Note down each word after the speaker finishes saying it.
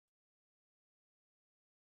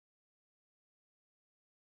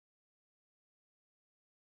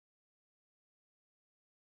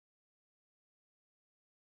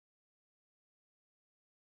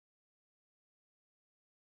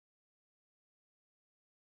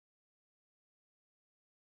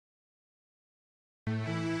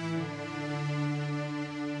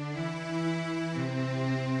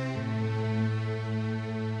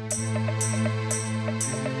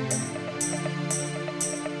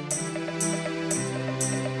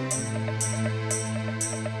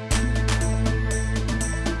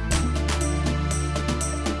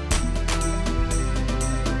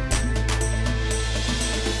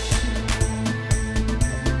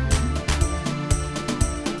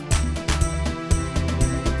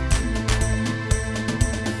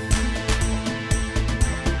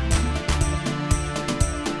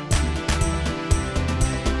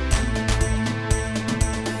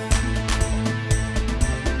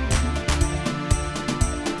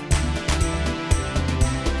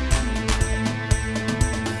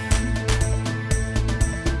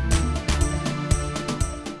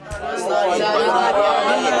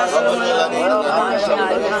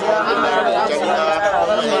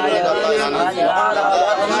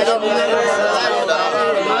The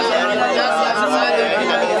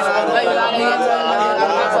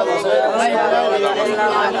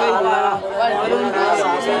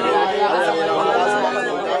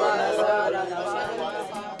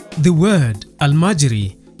word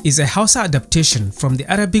Al-Majri is a Hausa adaptation from the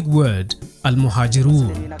Arabic word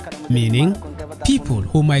Al-Muhajirun, meaning people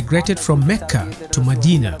who migrated from Mecca to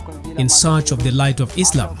Medina in search of the light of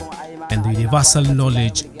Islam and the universal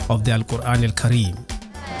knowledge of the Al-Quran Al-Kareem.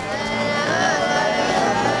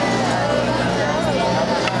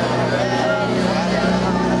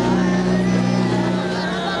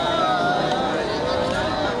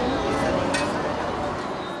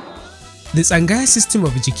 The Sangaya system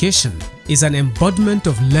of education is an embodiment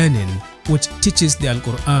of learning which teaches the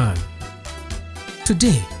Al-Quran.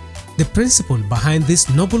 Today, the principle behind this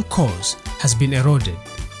noble cause has been eroded.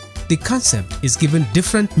 The concept is given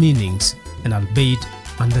different meanings and albeit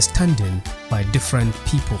understanding by different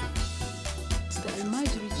people.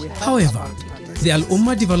 However, the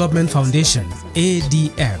Al-Ummah Development Foundation,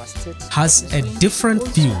 ADF, has a different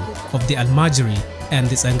view of the Al-Majri and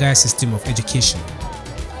the Sangaya system of education.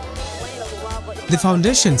 The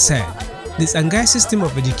foundation said the Sangaya system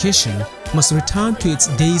of education must return to its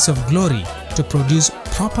days of glory to produce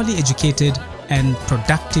properly educated and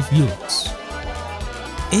productive youths.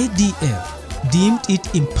 ADF deemed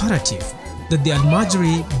it imperative that the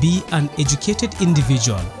Al-Majri be an educated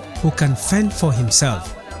individual who can fend for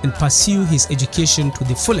himself and pursue his education to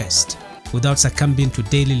the fullest without succumbing to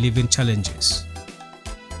daily living challenges.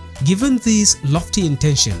 Given these lofty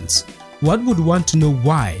intentions, one would want to know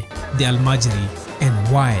why the Al-Majri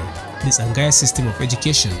and why this Sangaya system of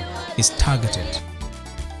education is targeted.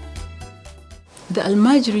 The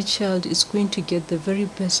Al-Majri child is going to get the very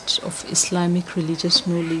best of Islamic religious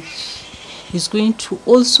knowledge. He's going to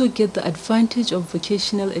also get the advantage of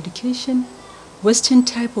vocational education, Western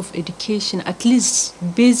type of education, at least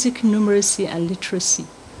basic numeracy and literacy.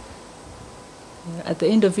 At the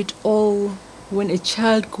end of it all, when a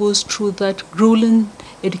child goes through that grueling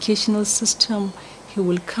educational system, he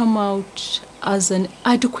will come out as an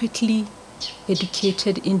adequately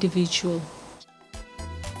educated individual.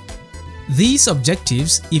 These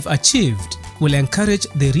objectives, if achieved, will encourage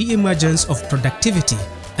the re-emergence of productivity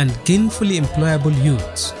and gainfully employable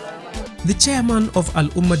youths. The chairman of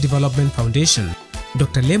Al-Ummah Development Foundation,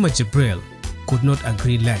 Dr. Lema Jibril, could not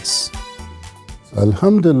agree less.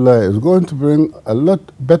 Alhamdulillah, it's going to bring a lot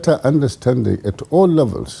better understanding at all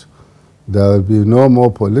levels. There will be no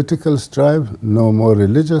more political strife, no more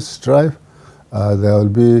religious strife. There will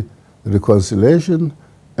be reconciliation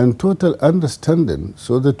and total understanding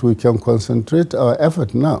so that we can concentrate our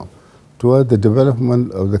effort now toward the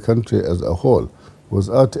development of the country as a whole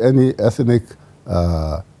without any ethnic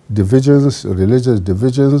divisions, religious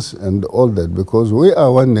divisions and all that, because we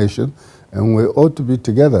are one nation and we ought to be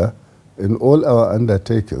together in all our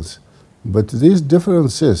undertakings. But these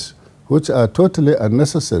differences, which are totally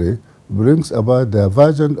unnecessary, brings about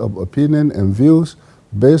divergence of opinion and views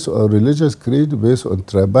based on religious creed, based on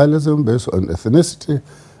tribalism, based on ethnicity,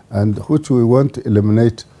 and which we want to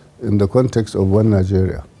eliminate in the context of one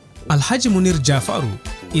Nigeria. Alhaji Munir Jafaru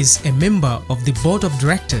is a member of the board of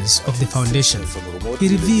directors of the foundation. He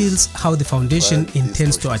reveals how the foundation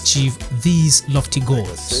intends to achieve these lofty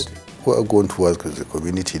goals. We are going to work with the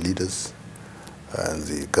community leaders and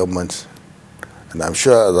the government, and I'm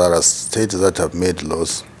sure there are states that have made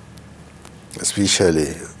laws,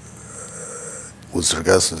 especially with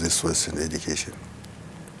regards to this Western education.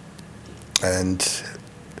 And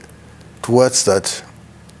towards that,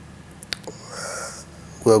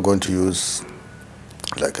 we are going to use,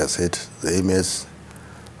 like I said, the emirs,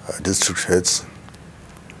 district heads,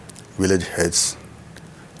 village heads,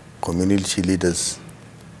 community leaders,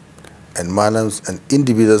 and malams and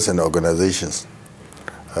individuals and organizations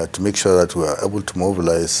to make sure that we are able to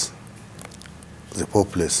mobilize the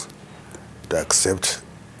populace to accept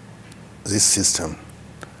this system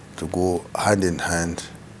to go hand in hand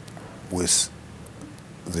with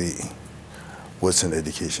the Western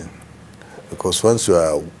education. Because once you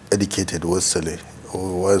are educated Westernly,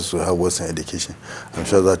 or once you have Western education, I'm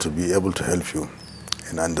sure that will be able to help you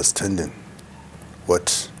in understanding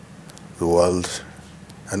what the world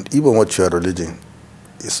and even what your religion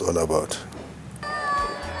is all about.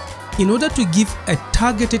 In order to give a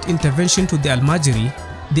targeted intervention to the Al-Majri,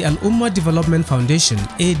 the Al-Ummah Development Foundation,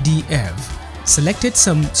 ADF, selected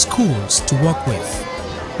some schools to work with.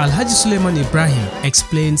 Alhaji Suleiman Ibrahim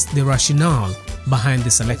explains the rationale behind the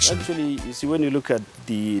selection. Actually, you see, when you look at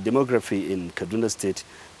the demography in Kaduna State,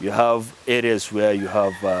 you have areas where you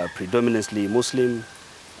have predominantly Muslim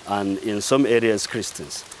and in some areas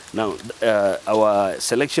Christians. Now, our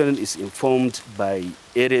selection is informed by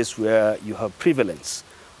areas where you have prevalence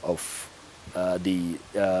of the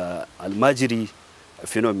Al-Majiri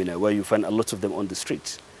phenomena, where you find a lot of them on the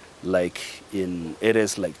streets, like in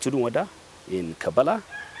areas like Tudunwada, in Kabala,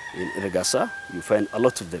 in Regasa, you find a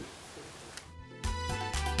lot of them.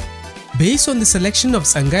 Based on the selection of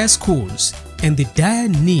Sangaya schools and the dire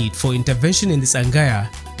need for intervention in the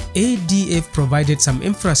Sangaya, ADF provided some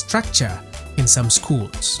infrastructure in some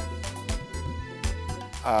schools.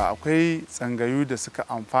 Akwai tsangayu da suka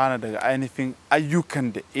amfana daga ainihin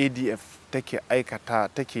ayyukan da ADF take aikata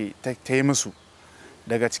take yi musu.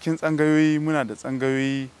 Daga cikin tsangayoyi muna da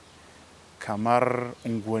tsangayoyi kamar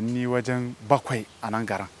unguwanni wajen 7 a nan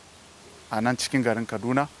garin. A nan cikin garin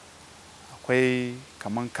Kaduna akwai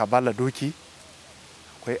kamar Kabala Doki,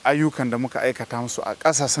 akwai ayyukan da muka aikata musu a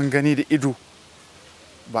ƙasa sun gani da ido.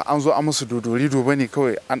 Ba an zo a musu dodorido ba ne,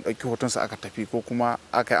 kawai an ɗauki hotonsu aka tafi ko kuma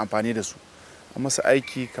aka yi amfani da su. A musu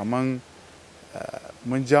aiki kaman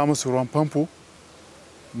mun ja musu ruwan famfo,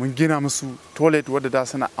 mun gina musu toilet wadda da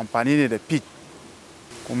suna amfani ne da pit,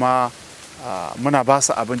 kuma muna ba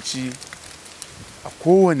su abinci a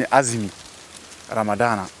kowane azumi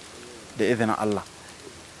Ramadana da izinin Allah.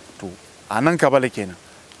 To a nan Kabala kenan.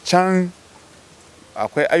 Can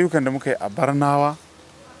akwai ayyukan da muka yi a Barnawa,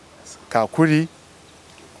 Kakuri,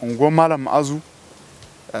 unguwar Malam Ma'azu,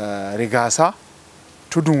 Rigasa,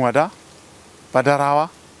 Tudunwada, Badarawa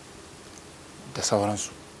da sauransu.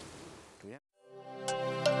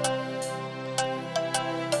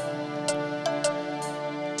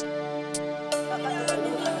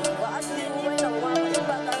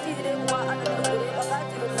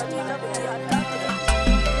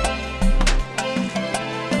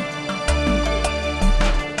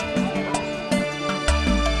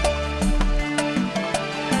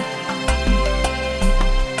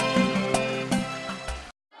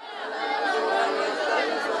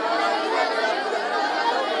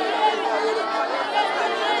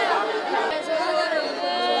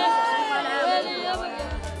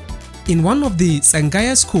 In one of the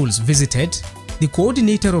Sangaya schools visited, the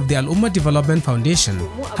coordinator of the Al-Ummah Development Foundation,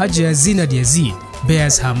 Hajiya Zinad Yazid,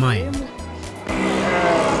 bears her mind.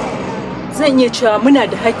 Zan iya cewa muna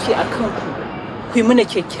da haƙƙi a kanku, ku yi mana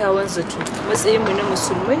kyakkyawan zato, matsayin mu na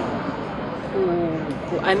musulmai,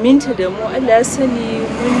 ku aminta da mu. Allah ya sani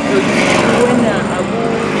mun ɗauki wannan abu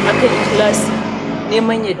akan ikhlasi,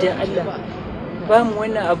 neman yardar Allah. Ba mu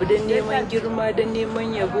wannan abu don neman girma, don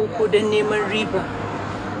neman yabo ko don neman riba.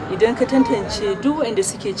 Idan ka tantance duk wanda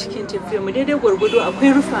suke cikin tafiya mu daidai gwargwado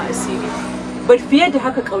akwai rufa asiri, bar fiye da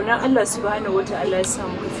haka kauna Allah subhanahu wataala ya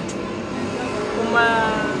samu ka fito.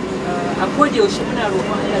 Kuma a koda yaushe muna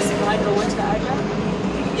roƙon Allah subhanahu wataala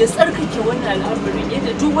ya tsarkake wannan al'amarin,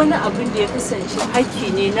 yadda duk wani abin da ya kasance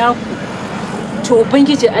haƙƙi ne naku, to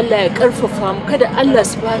ubangiji Allah ya karfafa mu, kada Allah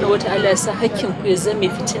subhanahu wataala ya sa haƙƙin ku ya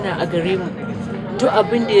zame fitina a gare mu. Duk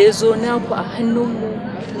abin da ya zo naku a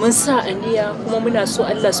hannunmu mun sa aniya, kuma muna so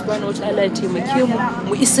Allah subhanahu wataala ya taimake mu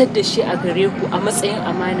mu isar da shi a gare ku a matsayin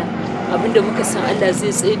amana. Abinda muka san Allah zai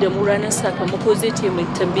tsaye da mu ranar sakamako zai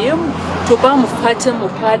tambaye mu, to ba mu fatan mu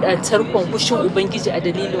fada tarkon hushin ubangiji a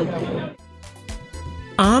dalilin ku.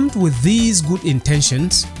 Armed with these good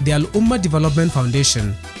intentions, the Al-Ummah Development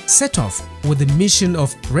Foundation set off with the mission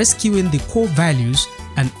of rescuing the core values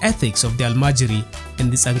and ethics of the Al-Majiri in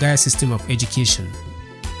the Sangaya system of education.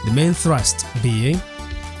 The main thrust being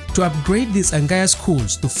to upgrade the Sangaya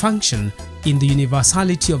schools to function in the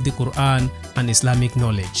universality of the Quran and Islamic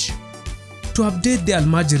knowledge, to update the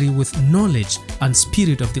Al-Majiri with knowledge and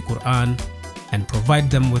spirit of the Quran, and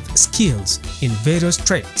provide them with skills in various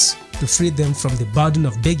trades to free them from the burden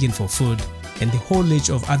of begging for food and the haulage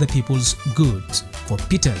of other people's goods for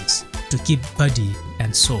pittance to keep body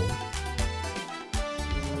and soul.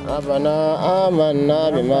 ربنا آمنا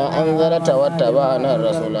بما أنزلت واتبعنا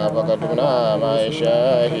الرسول فكتبنا مع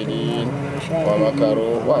الشاهدين ومكر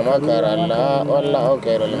الله والله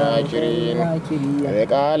خير الماكرين. إذ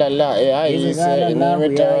قال الله يا عيسى إني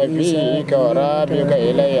متوفيك ورافعك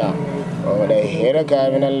إلي ومطهرك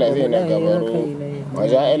من الذين كفروا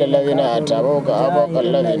وجاعل الذين اتبعوك فوق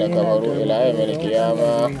الذين كفروا إلى يوم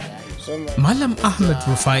القيامة. Malam Ahmed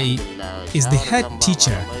Rufai is the head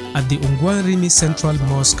teacher at the Ungwarimi Central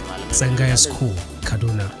Mosque Sangaya School,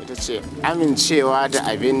 Kaduna. Ita ce amincewa da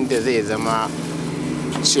abin da zai zama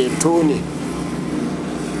ceto ne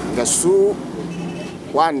ga su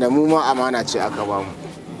wanda mu ma amana ce aka ba mu.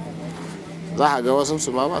 Za ka ga wasu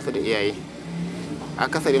su ma ba su da iyaye.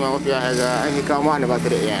 Akasari ma mafiya ga an yi kawo ma ba su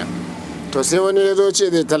da iyaye. To sai wani ya zo ce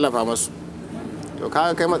zai tallafa masu. To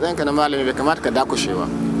kaga kai matsayinka na malami bai kamata ka dakushe ba.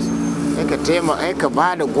 Ka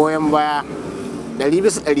ba da goyon baya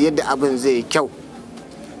 100% yadda abin zai kyau.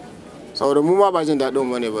 Saboda mu ma ba jin daɗin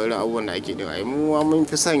mu ne ba irin abubuwan da ake dinga yi. Mu ma mun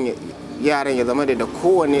fi son yaran ya zama da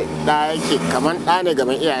kowane ɗa yake kaman ɗa ne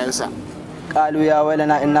gaban iyayensa. قالوا يا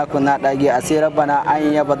ويلنا إنا كنا طاغين عسى ربنا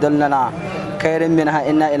أن يبدلنا خيرا منها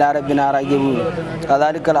إنا إلى ربنا راغبون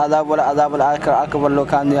كذلك العذاب والعذاب الآخر أكبر لو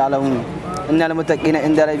كانوا يعلمون إن المتقين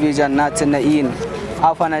عند ربي جنات النعيم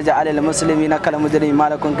أفنجعل المسلمين كالمجرمين ما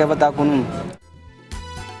لكم كيف تكونون.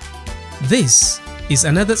 This is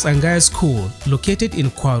another Tsangaya school located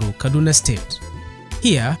in Kwaru, Kaduna State.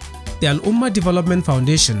 Here, the Al-Ummah Development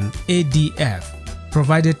Foundation (ADF)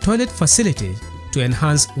 provided toilet facilities to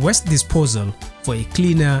enhance waste disposal for a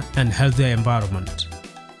cleaner and healthier environment.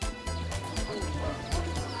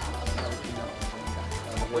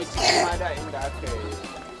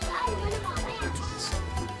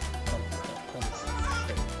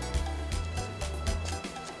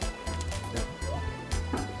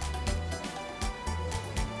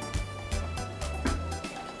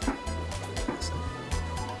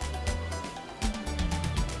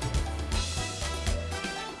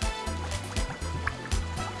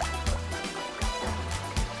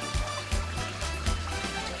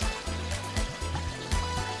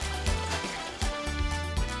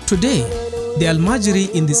 Today, the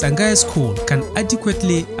Almajiri in the Tsangaya school can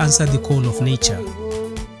adequately answer the call of nature.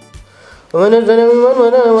 ونزل من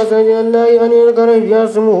ولا مسجد الله أن يذكر بها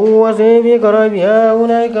اسمه وسيف كربها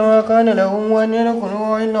أولئك ما كان لهم أن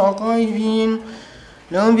يدخلوا إلا خائفين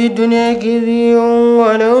لهم في الدنيا خزي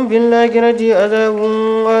ولهم في الآخرة عذاب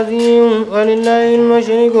عظيم ولله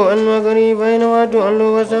المشرق والمغرب فأينما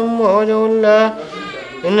تولوا فثم وجه الله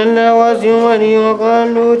إن الله واسع عليم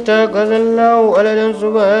وقالوا اتخذ الله ولدا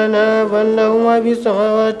سبحانه بل له ما في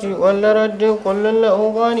السماوات والأرض كل له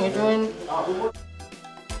قانتون.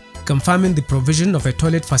 Confirming the provision of a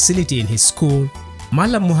toilet facility in his school,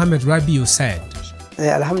 Malam Muhammad Rabiu said,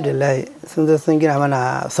 Alhamdulillah, sun zo sun gina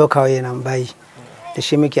mana sokawaye nan bayi da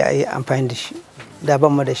shi muke amfani da shi. Da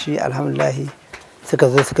ban mu da shi alhamdulillah suka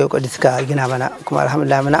zo suka yi kokari suka gina mana kuma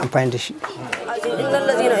alhamdulillah muna amfani da shi. إن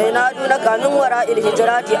الذين ينادونك من وراء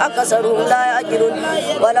الهجرات أكثرهم لا يعقلون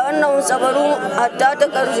ولو أنهم صبروا حتى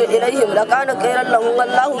تخرج إليهم لكان خيرا لهم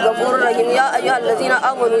والله غفور رحيم يا أيها الذين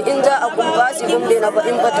آمنوا إن جاءكم فاسق بنبأ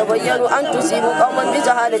فتبينوا أن تصيبوا قوما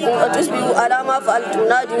بجهالة فتصبحوا على ما فعلتم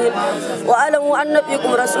نادمين واعلموا أن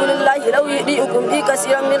فيكم رسول الله لو يطيعكم في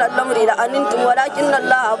كثيرا من الأمر لعنتم ولكن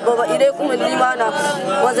الله حبب إليكم الإيمان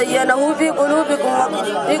وزينه في قلوبكم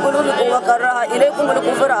وكره إليكم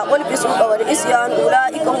الكفر والفسوق والعصيان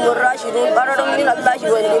أولئك هم الراشدون قرر من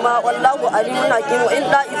الله والإماء والله عليم حكيم وإن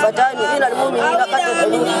طائفتان من المؤمنين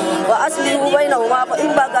قتتلوا وأصلحوا بينهما فإن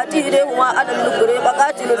بغت إحداهما على الأخرى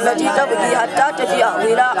فقاتلوا التي تبغي حتى تفيء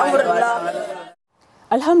إلى أمر الله.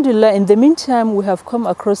 Alhamdulillah, in the meantime, we have come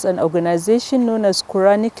across an organization known as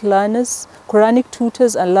Quranic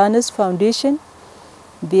Tutors and Learners Foundation.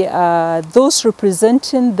 They are those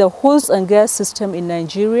representing the whole Tsangaya system in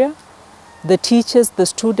Nigeria, the teachers, the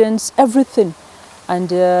students, everything. And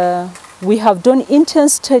we have done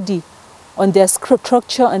intense study on their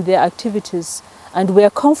structure and their activities. And we are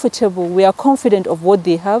comfortable, we are confident of what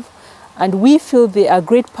they have. And we feel they are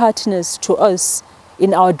great partners to us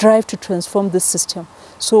in our drive to transform this system.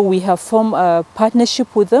 So we have formed a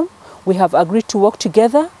partnership with them. We have agreed to work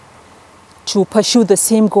together to pursue the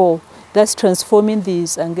same goal, that's transforming the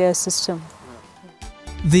Tsangaya system.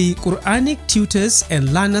 The Quranic Tutors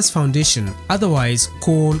and Learners Foundation, otherwise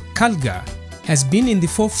called KALGA, has been in the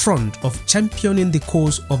forefront of championing the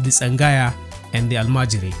cause of the Tsangaya and the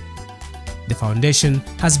Almajiri. The foundation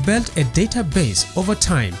has built a database over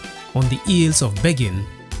time on the ills of begging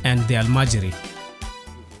and the Almajiri.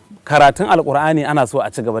 Karatun Al-Qur'ani ana so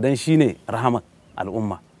a ci gaba don shine rahama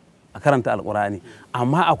al'umma a karanta Al-Qur'ani,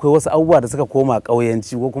 amma akwai wasu abubuwa da suka koma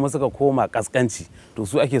ƙauyanci ko kuma suka koma kaskanci, to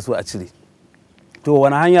su ake so a cire. To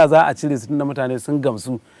wani hanya za a cire su tunda mutane sun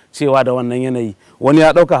gamsu cewa da wannan yanayi? Wani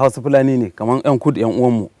ya dauka Hausa Fulani ne kaman yan kud yan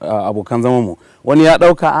uwanmu abokan zaman mu, wani ya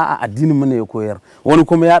dauka a'a addinin mu ne ya koyar, wani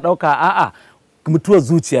kuma ya dauka a'a mutuwar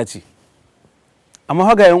zuciya ce. Amma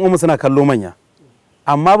haga yan uwanmu suna kallo manya,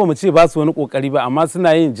 amma ba mu ce ba su wani kokari ba, amma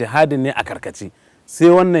suna yin jihadin ne a karkace. Sai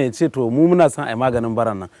wannan ya ce to mu muna son ai maganin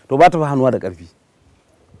baran nan, to ba ta fa hannuwa da karfi.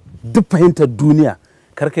 Duk fahimtar duniya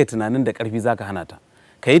karkai tunanin da karfi zaka hana ta.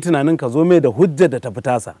 Ka yi tunanin ka zo mai da hujjar da ta fi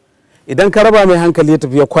tasa. Idan ka raba mai hankali ya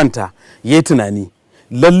tafi ya kwanta ya yi tunani,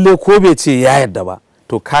 lalle ko bai ce ya yarda ba,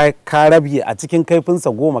 to ka rabi a cikin kaifinsa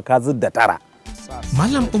 10 ka zidda 9.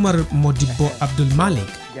 Malam Umar Modibo Abdul Malik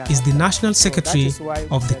is the National Secretary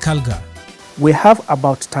of the KALGA. We have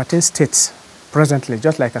about 13 states presently,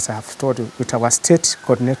 just like as I have told you, with our state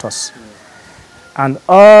coordinators. And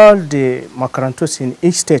all the makarantus in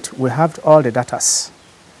each state, we have all the datas.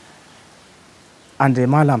 And the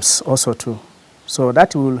malams also too. So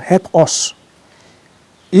that will help us.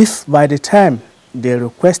 If by the time they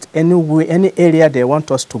request any area they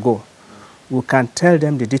want us to go, we can tell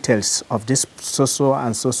them the details of this so-so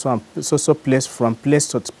and so-so place from place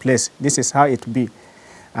to place. This is how it be.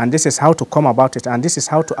 And this is how to come about it. And this is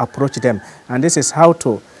how to approach them. And this is how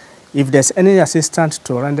to, if there's any assistance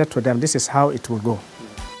to render to them, this is how it will go.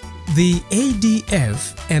 The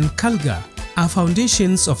ADF and Kalga are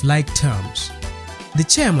foundations of like terms. The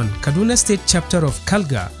chairman, Kaduna State Chapter of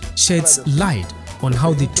Kalga, sheds light on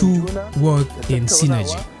how the two work in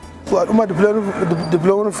synergy. Ummah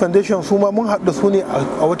Documentary Foundation su ma mun haɗa su ne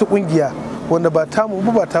a wata ƙungiya wanda ba tamu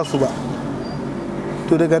ba tasu ba.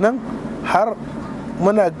 To daga nan har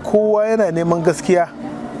muna kowa yana neman gaskiya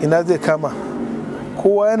ina zai kama.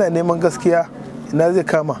 Kowa yana neman gaskiya ina zai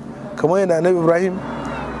kama. Kamar yana Annabi Ibrahim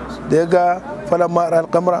da ya ga falamma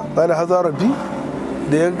al-qamara qala hadha rabbi,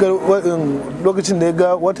 da ya ga lokacin da ya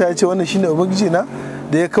ga wata ya ce wannan shine ubangiji na,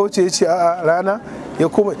 da ya kauce ya ce a'a rana, ya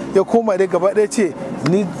koma dai gaba ɗaya ce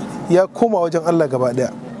ni ya koma wajen Allah gaba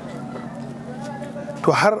daya.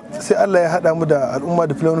 To har sai Allah ya haɗa mu da Al-Ummah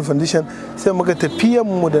Documentary Foundation, sai muka tafiyan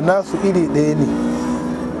mu da nasu iri ɗaya ne.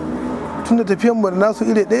 Tunda tafiyan mu da nasu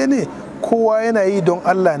iri ɗaya ne, kowa yana yi don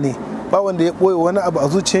Allah ne, ba wanda ya ɓoye wani abu a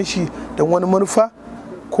zuciyar shi don wani manufa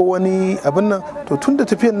ko wani abin nan. To tunda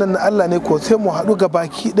tafiyan nan na Allah ne, ko sai mu haɗu ga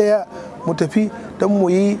baki ɗaya mu tafi don mu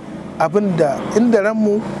yi abin da inda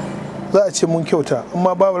ranmu za a ce mun kyauta,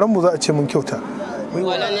 amma ba ranmu za a ce mun kyauta.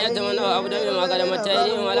 ولن يتمنوا أبدا بما قدمت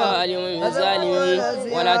أيديهم ولا عليهم بالظالمين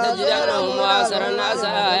ولا تجدنهم وأكثر الناس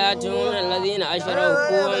حياتهم من الذين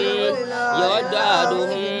أشركوا يود أحدهم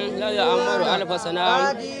لو يعمر 1000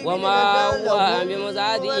 سنة وما هو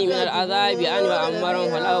بمزعزعه من العذاب أن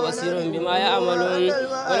يعمرهم فلا بصير بما يعملون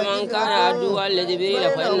قل من كان عدوا لجبريل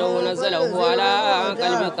فإنه نزله على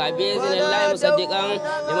قلبك بإذن الله مصدقا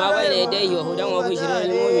لما بين يديه وهدى وبشرى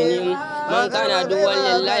للمؤمنين من كان عدوا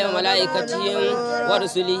لله وملائكته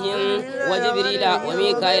ورسلهم وجبريل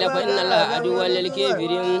وميكائيل فإن الله عدوا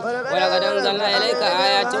للكافرين ولقد أنزلنا إليك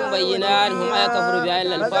آيات بينات وما يكفر بها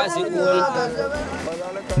إلا الفاسقون.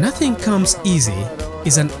 Nothing comes easy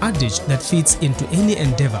is an adage that fits into any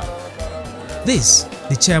endeavor. This,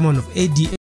 the chairman of ADF